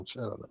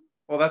I don't know.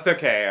 Well, that's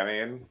okay. I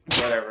mean,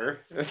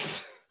 whatever.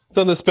 It's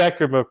on the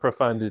spectrum of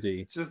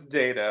profundity. Just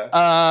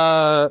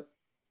data.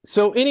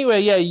 So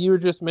anyway, yeah, you were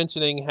just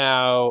mentioning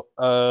how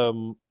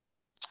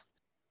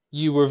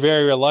you were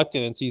very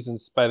reluctant in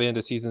seasons by the end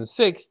of season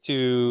 6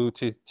 to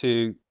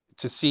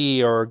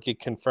see or get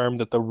confirmed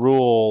that the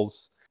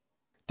rules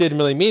didn't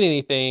really mean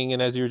anything.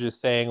 And as you were just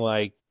saying,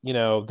 like,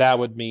 that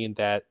would mean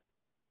that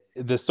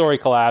the story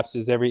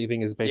collapses,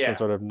 everything is based on Yeah.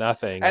 sort of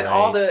nothing, And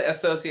all right? the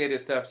associated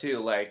stuff too,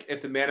 like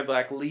if the Man in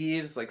Black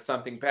leaves, like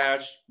something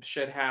bad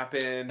should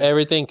happen.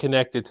 Everything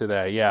connected to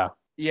that, yeah.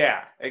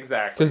 Yeah, Because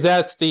exactly.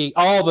 that's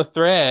all the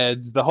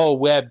threads, the whole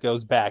web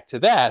goes back to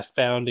that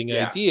founding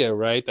Yeah. idea,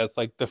 right? That's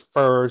like the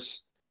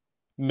first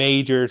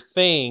major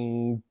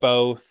thing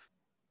both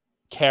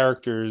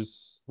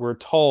characters were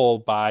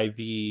told by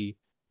the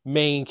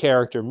main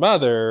character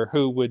mother,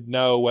 who would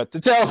know what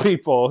to tell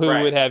people, who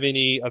Right. would have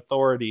any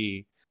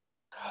authority.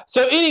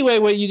 So anyway,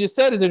 what you just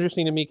said is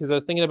interesting to me, because I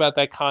was thinking about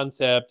that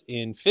concept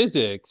in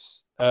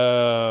physics.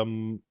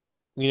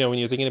 When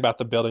you're thinking about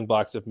the building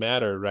blocks of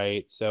matter,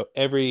 right? So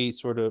if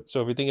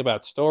we think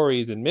about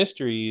stories and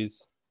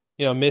mysteries,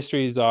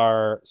 mysteries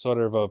are sort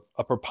of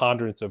a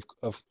preponderance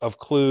of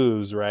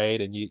clues, right?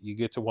 And you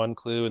get to one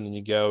clue, and then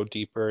you go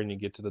deeper, and you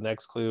get to the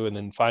next clue, and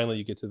then finally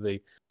you get to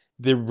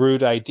the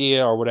root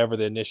idea, or whatever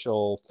the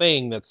initial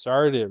thing that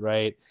started it,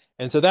 right?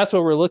 And so that's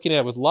what we're looking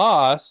at with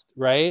Lost,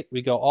 right?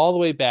 We go all the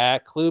way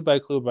back, clue by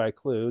clue by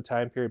clue,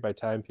 time period by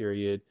time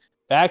period,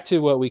 back to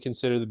what we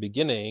consider the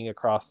beginning,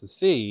 across the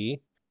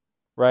sea,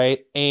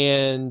 right?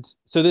 And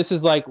so this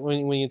is like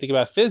when you think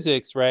about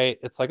physics, right?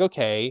 It's like,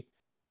 okay,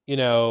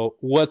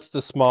 what's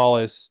the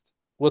smallest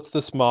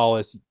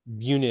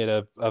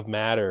unit of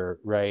matter,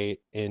 right?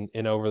 In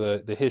over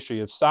the history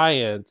of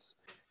science,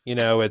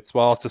 it's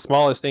the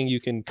smallest thing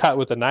you can cut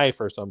with a knife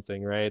or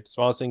something, right? The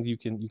smallest things you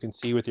can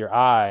see with your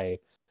eye.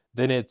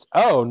 Then it's,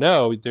 oh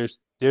no,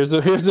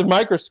 here's a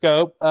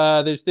microscope.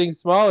 There's things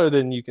smaller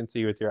than you can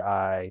see with your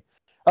eye.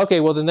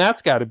 Okay, well then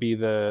that's got to be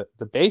the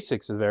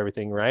basics of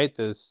everything, right?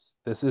 This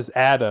is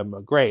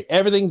atom. Great,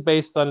 everything's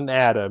based on an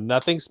atom.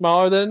 Nothing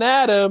smaller than an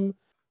atom.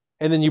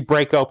 And then you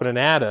break open an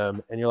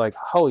atom, and you're like,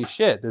 holy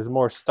shit, there's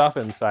more stuff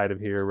inside of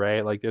here,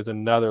 right? Like there's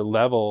another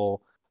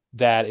level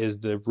that is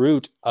the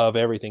root of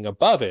everything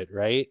above it,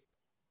 right?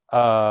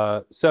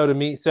 So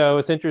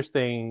it's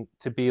interesting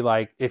to be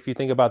like, if you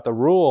think about the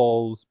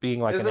rules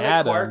being like an Isn't it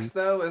quarks atom.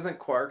 though? Isn't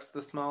quarks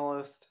the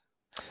smallest?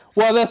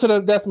 Well,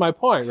 that's my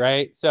point,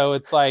 right? So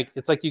it's like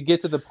you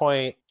get to the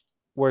point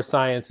where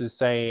science is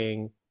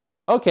saying,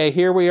 okay,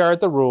 here we are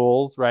at the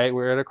rules, right?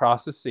 We're at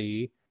across the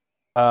sea,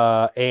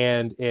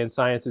 and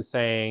science is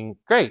saying,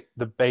 great,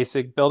 the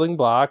basic building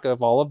block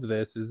of all of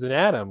this is an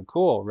atom,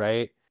 cool,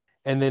 right?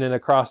 And then in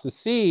across the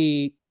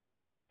sea,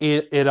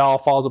 it all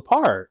falls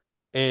apart,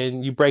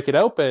 and you break it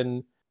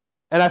open,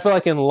 and I feel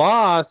like in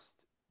Lost,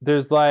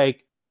 there's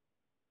like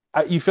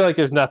you feel like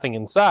there's nothing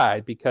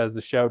inside, because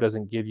the show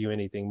doesn't give you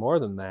anything more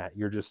than that.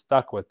 You're just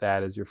stuck with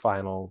that as your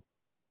final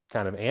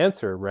kind of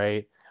answer,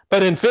 right?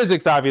 But in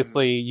physics, Mm.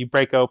 obviously, you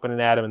break open an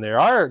atom, and there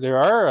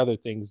are other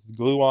things,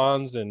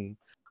 gluons and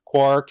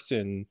quarks,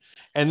 and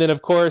then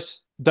of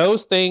course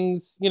those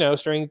things,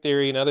 string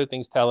theory and other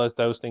things tell us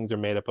those things are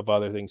made up of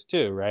other things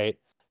too, right?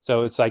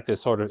 So it's like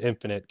this sort of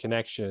infinite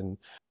connection.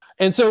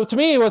 And so to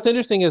me, what's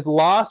interesting is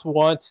Lost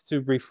wants to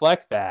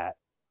reflect that,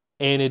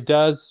 and it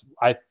does,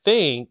 I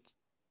think,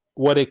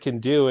 what it can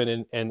do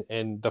in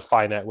the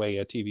finite way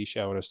a TV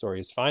show and a story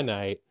is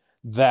finite.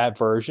 That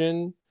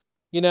version,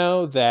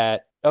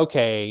 that,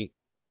 okay,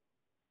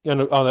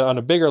 on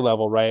a bigger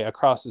level, right,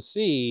 across the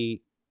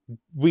sea,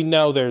 we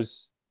know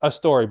there's a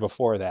story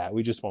before that.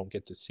 We just won't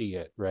get to see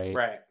it, right?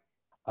 Right.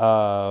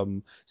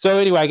 So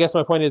anyway, I guess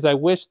my point is, I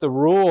wish the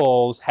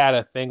rules had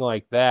a thing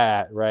like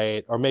that,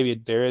 right? Or maybe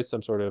there is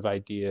some sort of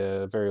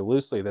idea, very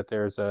loosely, that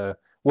there's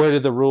where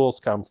did the rules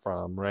come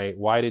from, right?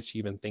 Why did she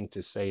even think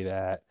to say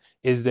that?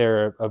 Is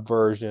there a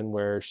version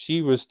where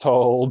she was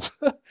told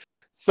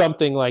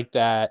something like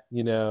that,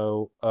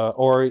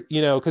 or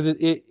because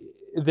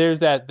there's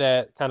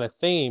that kind of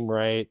theme,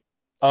 right,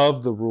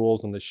 of the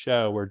rules in the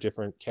show, where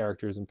different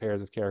characters and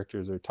pairs of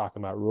characters are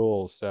talking about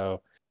rules.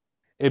 So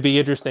it'd be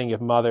interesting if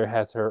Mother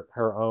has her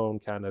own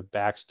kind of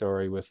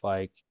backstory with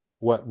like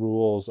what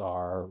rules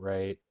are,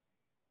 right?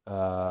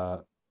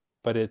 Uh,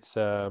 but it's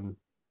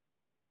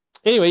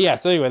anyway, yeah.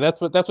 So anyway, that's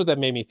what that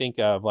made me think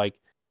of, like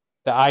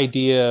the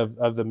idea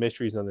of the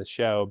mysteries on the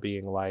show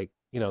being like,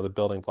 the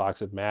building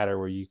blocks of matter,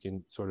 where you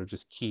can sort of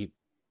just keep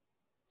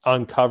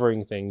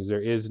uncovering things.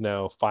 There is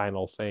no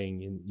final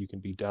thing, and you can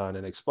be done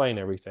and explain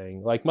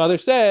everything. Like Mother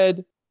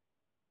said,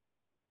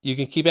 you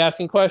can keep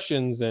asking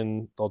questions,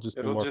 and there'll just be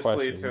It'll more just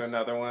lead to questions.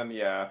 another one.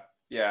 Yeah.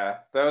 Yeah.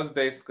 That was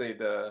basically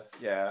the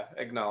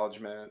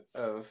acknowledgement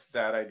of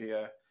that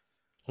idea.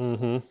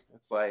 Mm-hmm.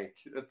 It's like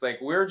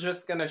we're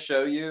just gonna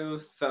show you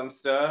some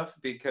stuff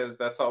because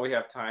that's all we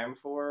have time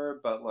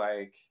for, but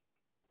like,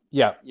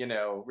 Yeah,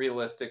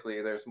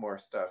 realistically there's more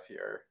stuff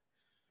here.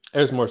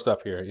 there's more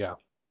stuff here. Yeah.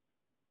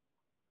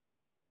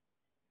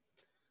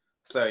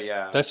 So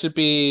yeah. That should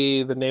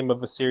be the name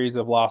of a series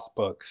of lost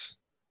books.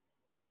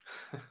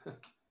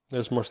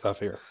 There's more stuff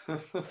here.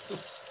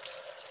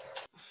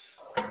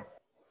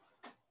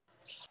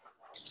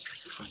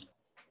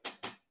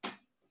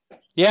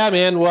 Yeah,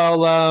 man.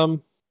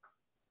 Well,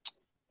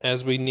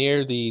 as we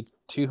near the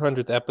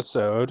 200th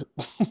episode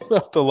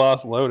of the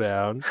Lost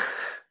Lowdown,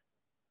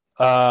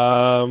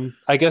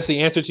 I guess the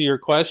answer to your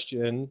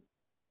question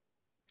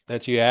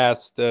that you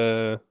asked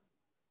 14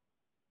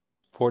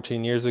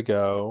 years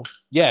ago,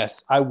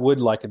 yes, I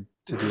would like to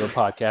do a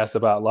podcast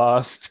about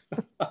Lost.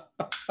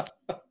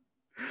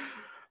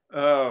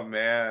 Oh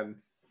man.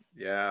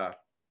 Yeah.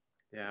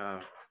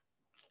 Yeah.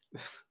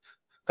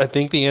 I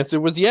think the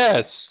answer was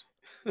yes.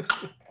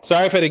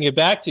 Sorry if I didn't get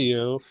back to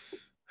you.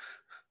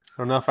 I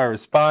don't know if I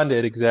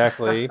responded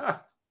exactly.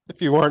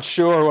 If you weren't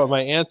sure what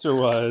my answer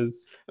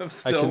was, I'm I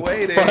still can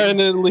waiting.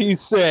 finally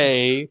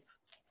say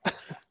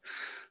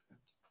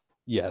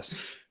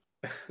yes.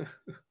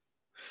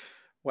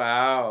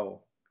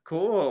 Wow.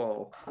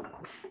 Cool.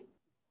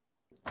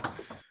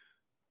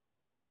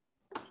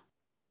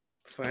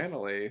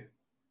 Finally.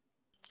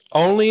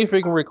 Only if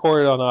we can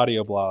record it on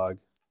audio blog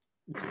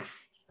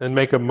and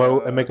make a mo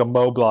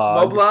blog.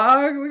 Mo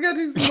blog? We gotta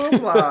do some mo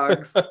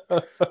blogs.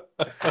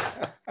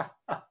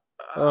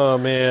 Oh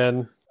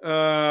man.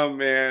 Oh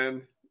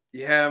man.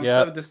 Yeah, I'm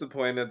Yep. so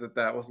disappointed that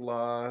that was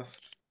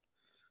lost.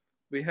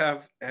 We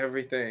have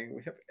everything.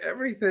 We have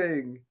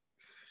everything.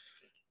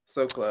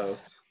 So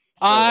close.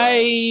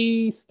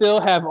 I still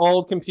have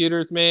old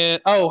computers, man.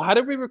 Oh, how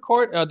did we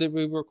record? Did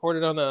we record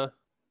it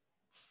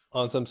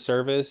on some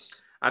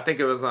service? I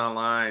think it was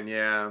online,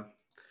 yeah.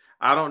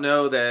 I don't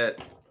know that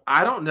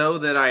I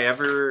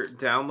ever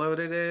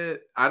downloaded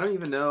it. I don't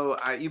even know.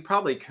 You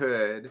probably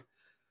could.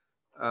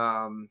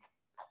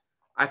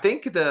 I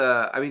think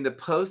the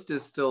post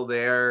is still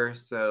there,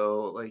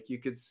 so like you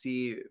could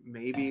see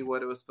maybe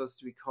what it was supposed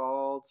to be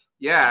called.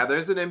 Yeah,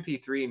 there's an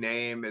MP3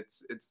 name.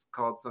 It's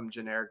called some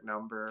generic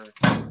number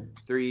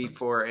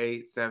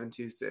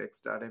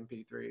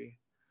 348726.mp3.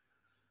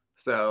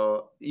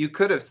 So you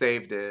could have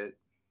saved it.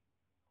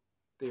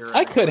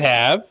 I could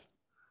have.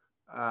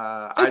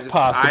 It's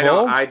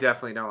possible. I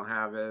definitely don't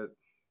have it.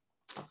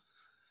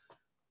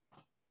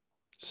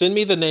 Send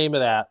me the name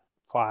of that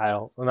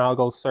file, and I'll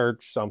go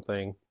search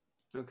something.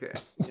 Okay.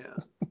 Yeah.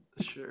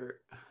 Sure.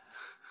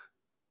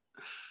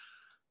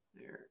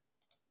 Here.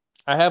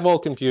 I have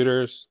old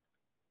computers,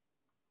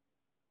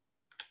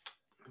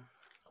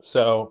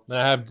 so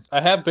I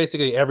have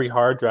basically every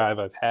hard drive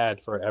I've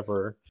had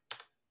forever.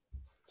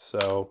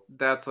 So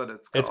that's what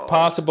it's called. It's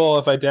possible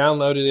if I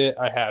downloaded it,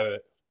 I have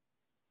it.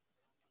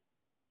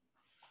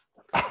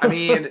 I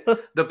mean,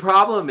 the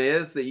problem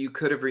is that you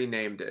could have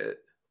renamed it.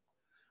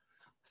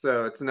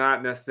 So it's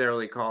not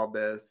necessarily called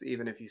this,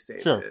 even if you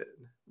saved it.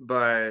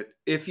 But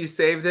if you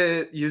saved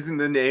it using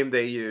the name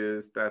they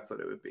used, that's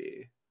what it would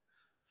be.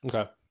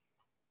 Okay.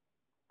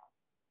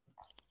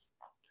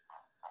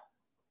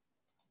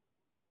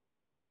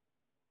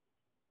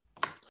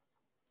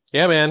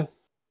 Yeah, man.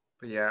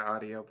 But yeah,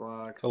 audio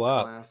blog. It's a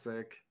lot.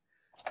 Classic.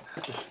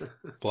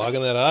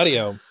 Blogging that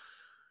audio.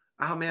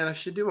 Oh, man, I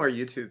should do more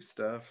YouTube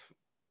stuff.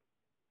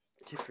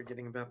 I keep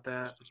forgetting about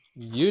that.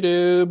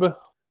 YouTube.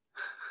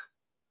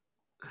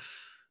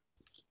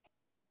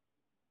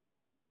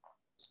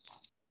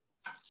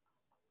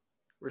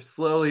 We're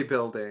slowly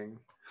building.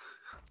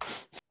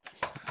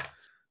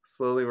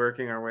 Slowly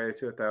working our way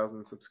to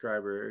 1,000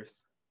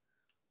 subscribers.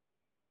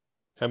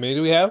 How many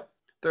do we have?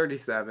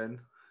 37.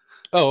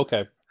 Oh,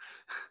 okay.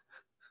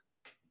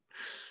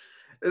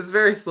 It's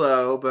very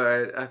slow,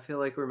 but I feel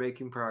like we're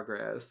making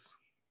progress.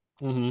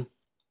 Mm-hmm.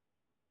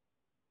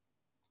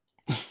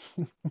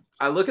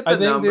 I look at the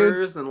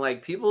numbers and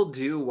like people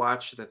do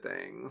watch the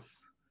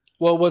things.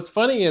 Well, what's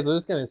funny is I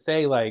was gonna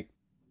say, like,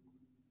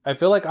 I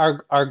feel like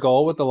our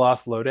goal with the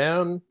Lost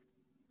Lowdown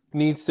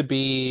needs to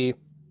be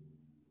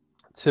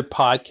to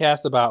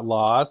podcast about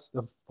Lost,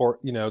 a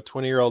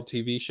 20-year-old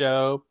TV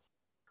show,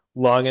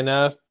 long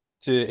enough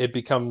to it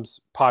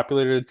becomes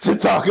popular to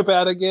talk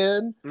about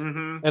again.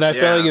 Mm-hmm. And I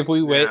feel like if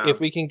we wait, if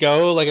we can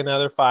go like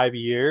another 5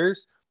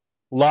 years,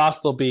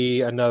 Lost will be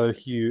another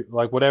huge,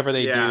 like whatever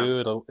they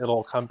do,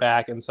 it'll come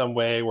back in some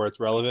way where it's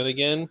relevant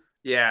again.